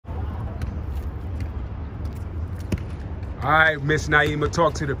All right, Miss Naima,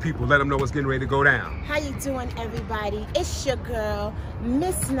 talk to the people. Let them know what's getting ready to go down. How you doing, everybody? It's your girl,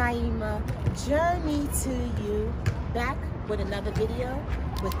 Miss Naima. Journey to you, back with another video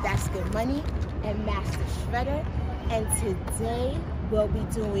with That's Good Money and Master Shredder. And today we'll be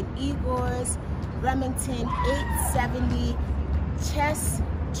doing Igor's Remington 870 chest,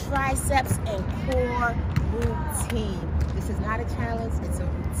 triceps, and core routine. This is not a challenge, it's a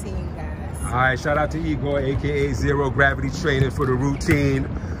routine, guys. All right, shout out to Igor, aka Zero Gravity Training, for the routine.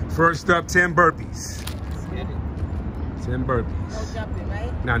 First up, 10 burpees. 10 burpees. No jumping,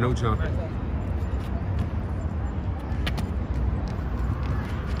 right? Nah, no jumping. Okay.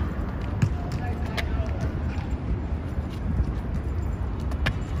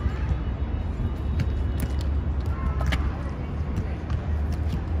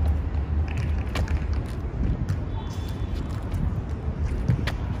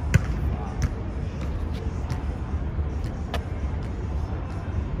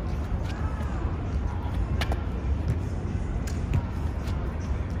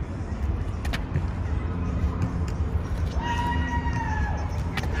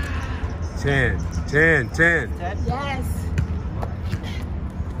 Ten. Yes.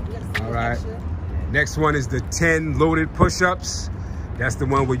 All right. Next one is the 10 loaded push-ups. That's the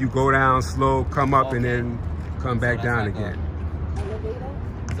one where you go down slow, come up, and then come back down again. Elevator?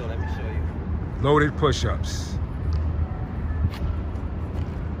 So let me show you. Loaded push-ups.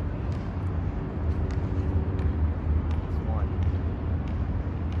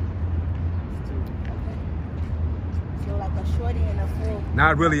 So like a shorty and a full.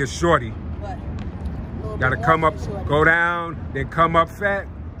 Not really a shorty. But Gotta come up, go down, then come up fat.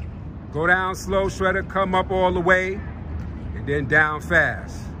 Go down slow, Shredder, come up all the way, and then down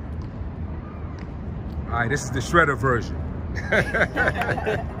fast. All right, this is the Shredder version.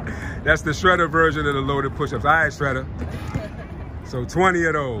 That's the Shredder version of the loaded push-ups. All right, Shredder. So 20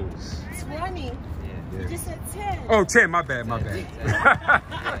 of those. 20? Yeah. You just said 10. Oh, 10, my bad.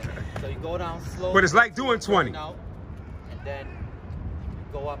 So you go down slow. But it's like doing 20. Out, and then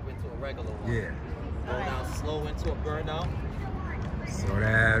go up into a regular one. Yeah. Go down slow into a burnout. So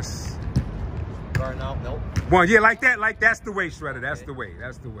that's... Burnout, nope. One, yeah, like that. Like that's the way, Shredder. That's the way.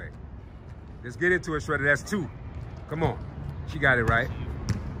 That's the way. Let's get into it, Shredder. That's 2. Come on. She got it right.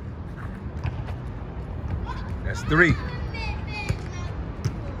 That's 3.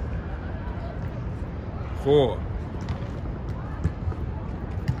 4.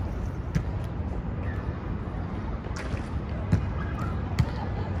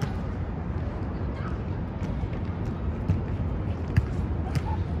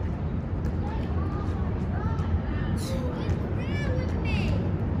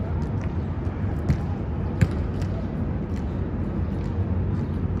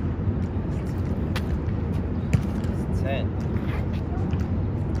 10.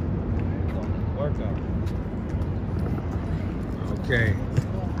 Workout. Okay.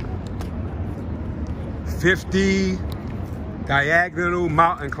 50 diagonal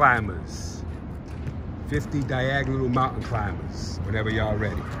mountain climbers. 50 diagonal mountain climbers. Whenever y'all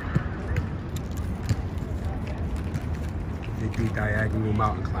ready. 50 diagonal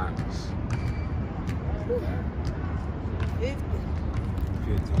mountain climbers. 50.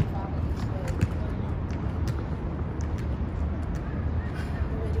 50.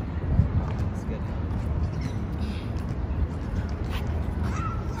 Let's get it.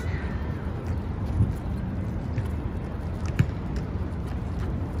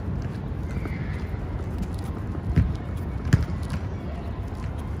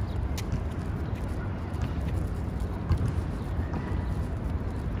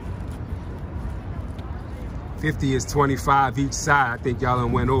 $50 is 25 each side. I think y'all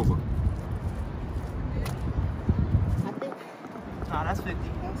done went over. I think Nah, that's 50.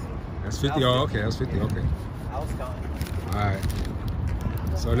 That's 50. Oh, okay. That's 50. Okay. I was counting. All right.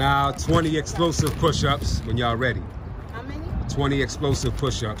 So now 20 explosive push-ups when y'all ready. how many? 20 explosive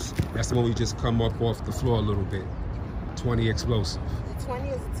push-ups. That's the one we just come up off the floor a little bit. 20 explosive. The 20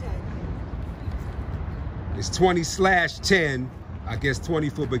 is a 10. It's 20/10. I guess 20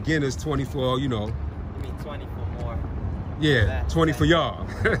 for beginners, 20 for, you know. You mean 20 for more? Yeah, 20 for y'all.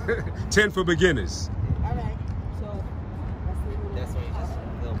 10 for beginners. All right. So That's when you just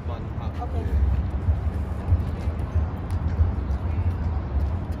a little fun pop. Okay.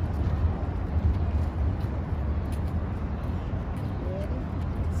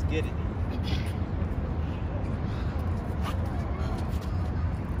 Let's get it.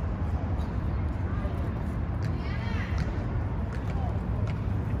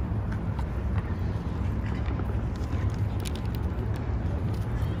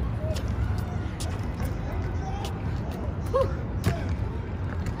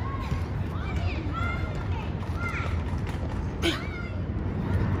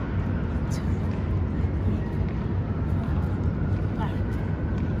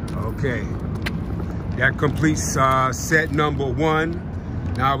 Okay. That completes set number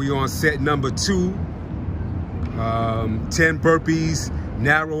 1. Now we on set number 2. 10 burpees,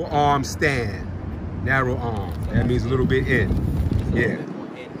 narrow arm stand. Narrow arm. That means a little bit in. Yeah.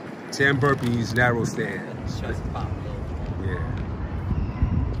 10 burpees, narrow stand. Yeah.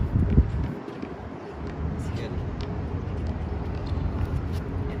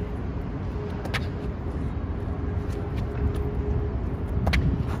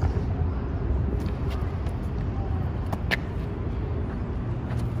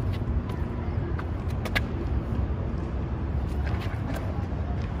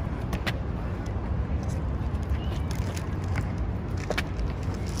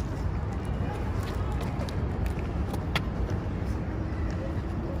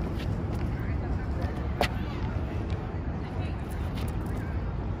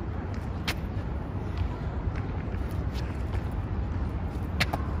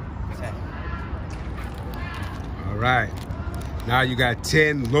 All right. Now you got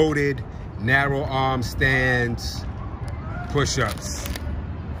 10 loaded narrow arm stands, push-ups.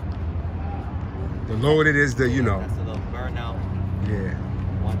 The loaded is the, you know. That's a little burnout. Yeah.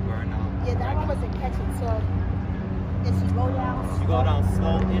 One burnout. Yeah, that one wasn't catching. So if you go down, You go down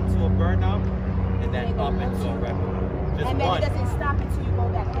slow into a burnout and then up into a rep. Just and then one. it doesn't stop until you go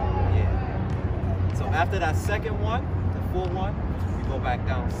back down. Yeah. So after that second one, the full one, you go back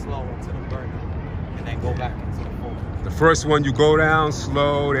down slow into the burnout and then go back into the full one. The first one you go down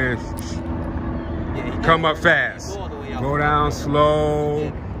slow, then come up fast. Go down slow.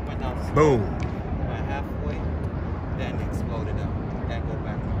 Went down slow. Boom. Went halfway, then exploded up. Then go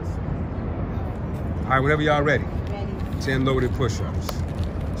back down slow. All right, whenever y'all ready. Ready. 10 loaded push-ups.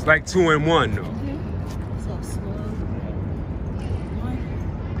 It's like 2 and 1 though. So slow.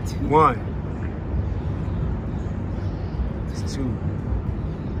 1, 2. 1. It's 2.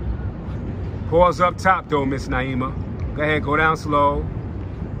 Pause up top though, Miss Naima. Go ahead, go down slow.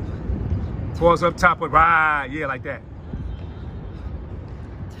 Pause up top, but right, yeah, like that.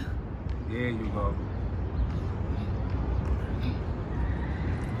 There you go.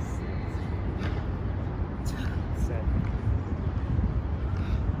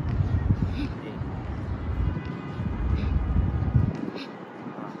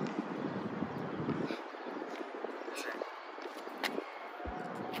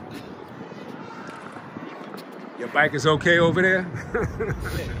 Your bike is okay over there?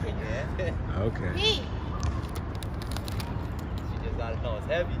 Yeah. Okay. He. You just gotta know it's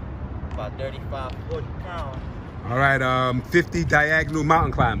heavy. About 35, 40 pounds. All right, 50 diagonal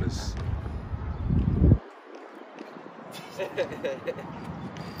mountain climbers.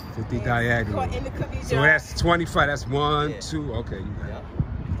 50 diagonal. So that's 25. That's 1, 2. Okay, you got it.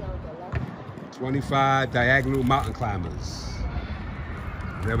 25 diagonal mountain climbers.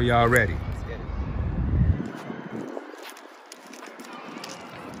 Whenever y'all ready. Let's get it.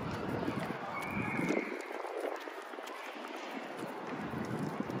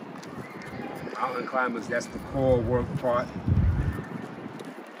 Mountain climbers, that's the core work part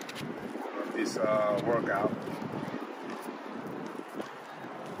of this workout.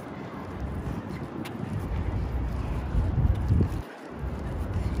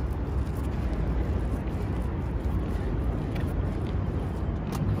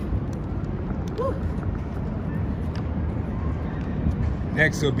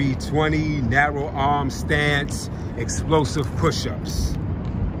 Next will be 20 narrow arm stance explosive push-ups.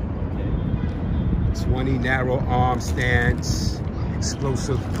 20 narrow arm stance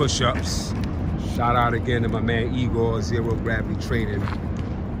explosive push-ups. Shout out again to my man Igor, Zero Gravity Training,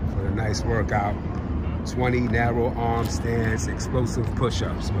 for a nice workout. 20 narrow arm stance explosive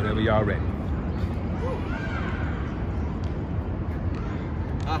push-ups, whenever y'all ready.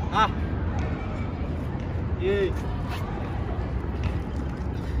 Yeah.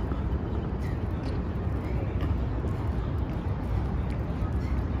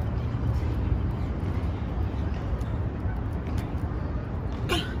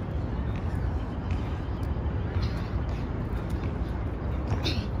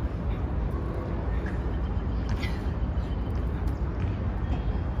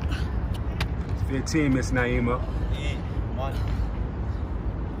 It's 15, Miss Naima. 1.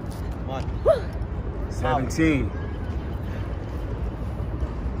 17.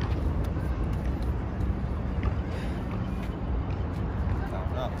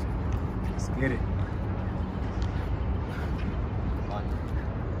 Let's get it.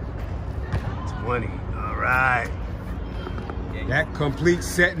 20. All right. That completes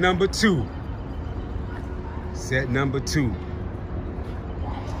set number 2. Set number 2.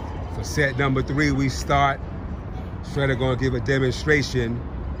 For set number 3, we start. Shredder gonna give a demonstration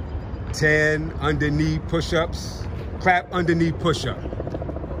 10 underneath push-ups. Clap underneath push-up.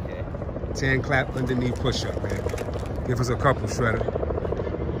 Okay. 10 clap underneath push-up, man. Give us a couple, Shredder.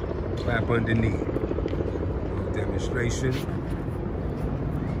 Clap underneath. Little demonstration.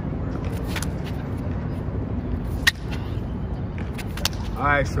 All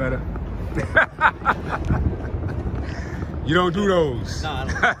right, Shredder. You don't do those. No, I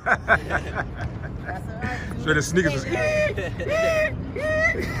don't. Shredder sneakers was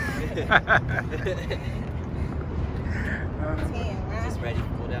Just ready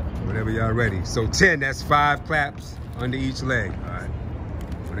for whatever. Whenever y'all ready. So 10, that's 5 claps under each leg. All right.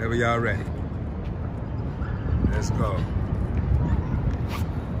 Whenever y'all ready. Let's go.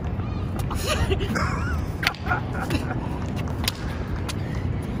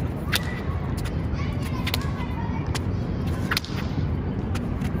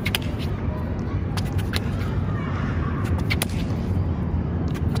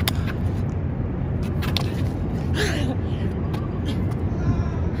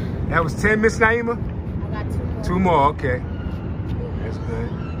 That was 10, Miss Naima? I got 2 more. 2 more, okay. That's good.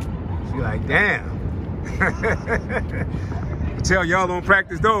 She like, damn. Tell y'all don't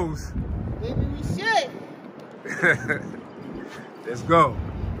practice those. Maybe we should. Let's go.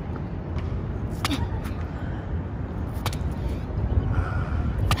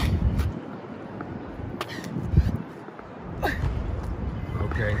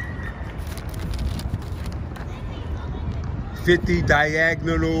 Okay. 50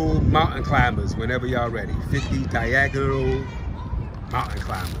 diagonal mountain climbers whenever y'all ready. 50 diagonal mountain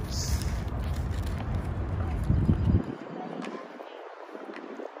climbers.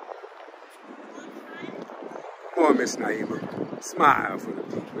 Come on, Miss Naima. Smile for the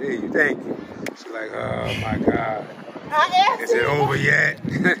people. Hey, thank you. She's like, oh my God. Is it over yet? Oh,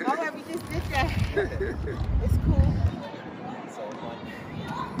 yeah, we just did that. It's cool.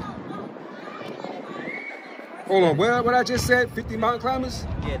 Hold on, what I just said? 50 mountain climbers?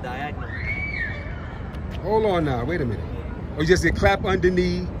 Yeah, diagonal. Hold on now, wait a minute. Oh, you just did clap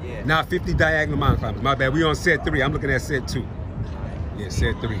underneath. Yeah. Now 50 diagonal mountain climbers. My bad, we on set 3. I'm looking at set 2. Yeah,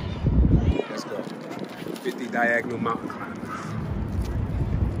 set 3. Let's go. 50 diagonal mountain climbers.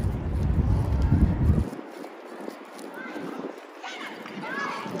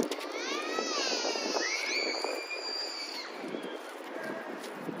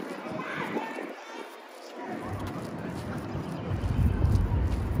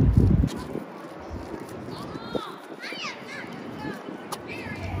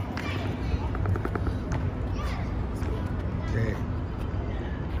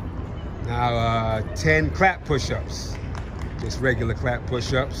 Now 10 clap push-ups. Just regular clap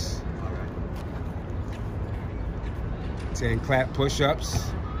push-ups. 10 clap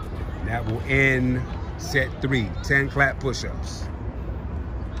push-ups. That will end set 3. 10 clap push-ups.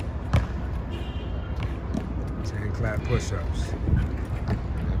 10 clap push-ups.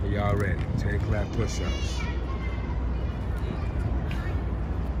 Whenever y'all ready. 10 clap push-ups.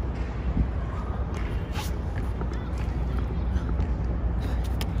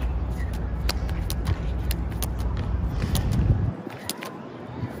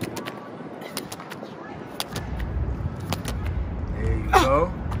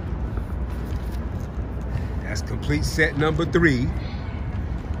 That's complete set number 3.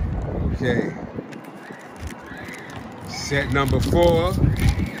 Okay. Set number 4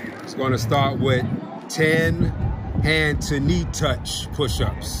 is going to start with 10 hand to knee touch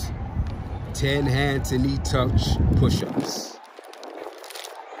push-ups. 10 hand to knee touch push-ups.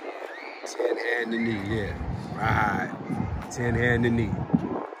 10 hand to knee, yeah. Right. 10 hand to knee.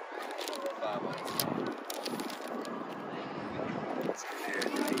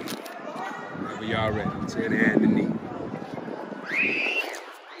 Whenever y'all ready. 10 hand to knee.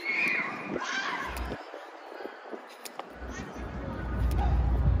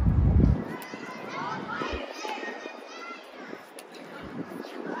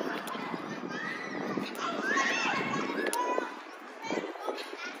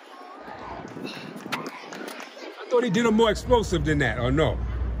 I thought he did them more explosive than that, or no?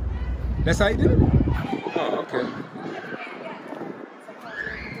 That's how he did it? Oh, okay.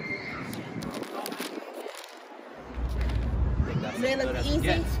 May look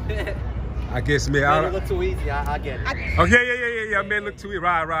easy. I guess, man. It look too easy. I get it. Oh, yeah. Man, look too easy.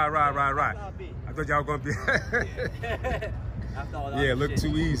 Right. I thought y'all were going to be... Yeah, look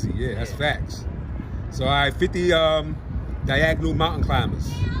too easy. Yeah, that's facts. So, all right, 50 diagonal mountain climbers.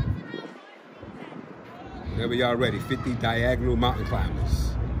 Whenever y'all ready, 50 diagonal mountain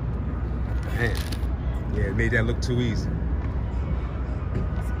climbers. Man, yeah, it made that look too easy.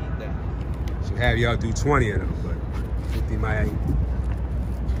 Should have y'all do 20 of them, but 50 might...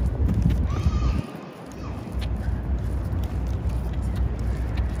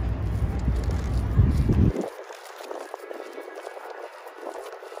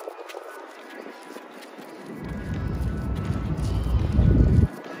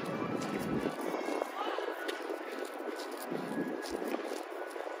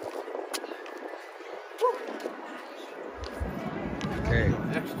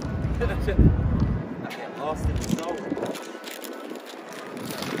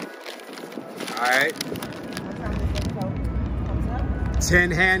 All right.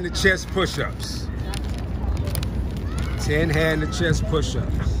 10 hand to chest push-ups. 10 hand to chest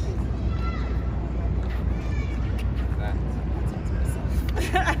push-ups.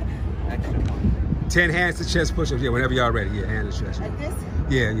 10 hands to chest push-ups. Yeah, whenever y'all ready. Yeah, hand to chest. Like this?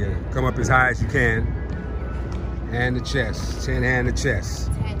 Yeah, yeah. Come up as high as you can. Hand to chest. 10 hand to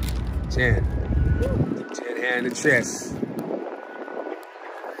chest. 10. 10 hand to chest.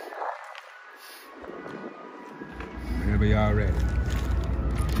 Whenever y'all ready.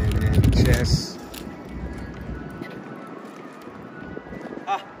 10 hand to chest.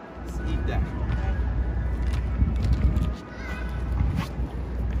 Ah, let's eat that.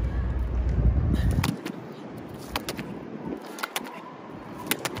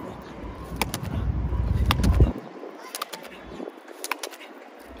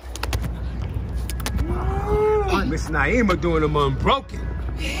 Miss Naima doing them unbroken.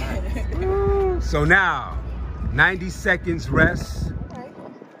 So now, 90 seconds rest,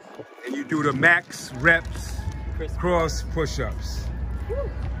 and you do the max reps cross push-ups.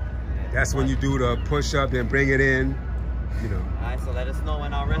 That's when you do the push-up, then bring it in, you know. All right, so let us know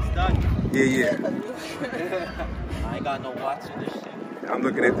when our rest done. Yeah, yeah. I ain't got no watch in this shit. I'm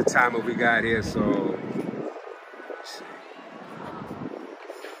looking at the timer we got here, so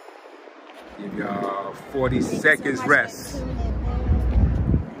give y'all 40 seconds rest.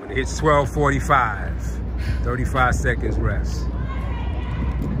 When it hits 12:45, 35 seconds rest.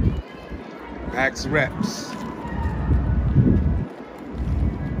 Max reps.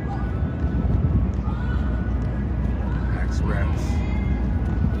 Max reps.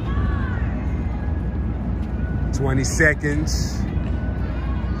 20 seconds.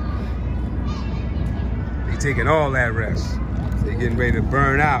 They taking all that rest. They getting ready to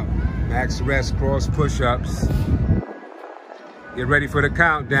burn out. Max rest cross push-ups. Get ready for the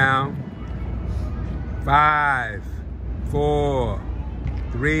countdown. 5, 4,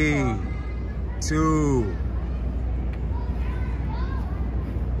 3, 2.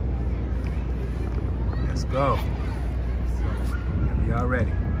 Let's go. Y'all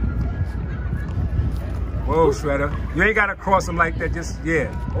ready? Whoa, Shredder. You ain't gotta cross them like that, just,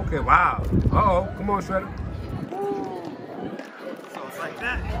 yeah. Okay, wow. Uh-oh, come on, Shredder. So it's like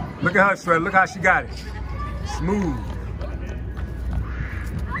that. Look at her, Shredder. Look how she got it. Smooth.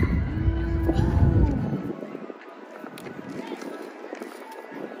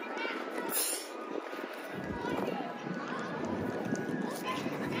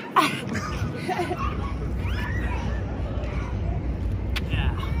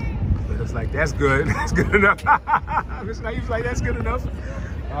 Looks like that's good. That's good enough. Miss Naeem's like, that's good enough.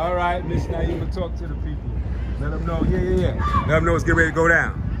 All right, Miss Naeem, talk to the people. Let them know. Yeah. Let them know it's getting ready to go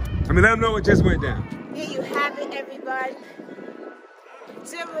down. I mean, let them know it just went down. Here you have it, everybody.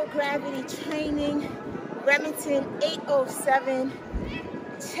 Zero gravity training, Remington 807,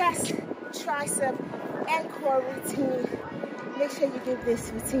 chest, tricep, and core routine. Make sure you give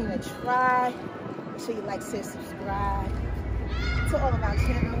this routine a try. Make sure you like, share, subscribe to all of our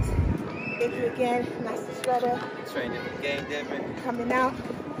channels. Thank you again, Master Shredder. Training the game, Devin. Coming out.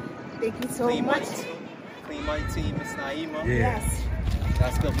 Thank you so much. Clean Money Team, Miss Naima. Yeah. Yes.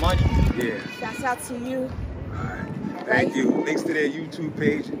 That's good money. Yeah. Shouts out to you. All right. Thank you. Links to their YouTube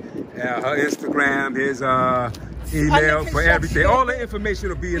page, her Instagram, his email for everything. All the information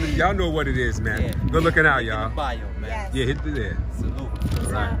will be in it. Y'all know what it is, man. Yeah. Good looking out, y'all. Bio, man. Yes. Yeah, hit the there. Salute.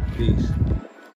 All right. Peace.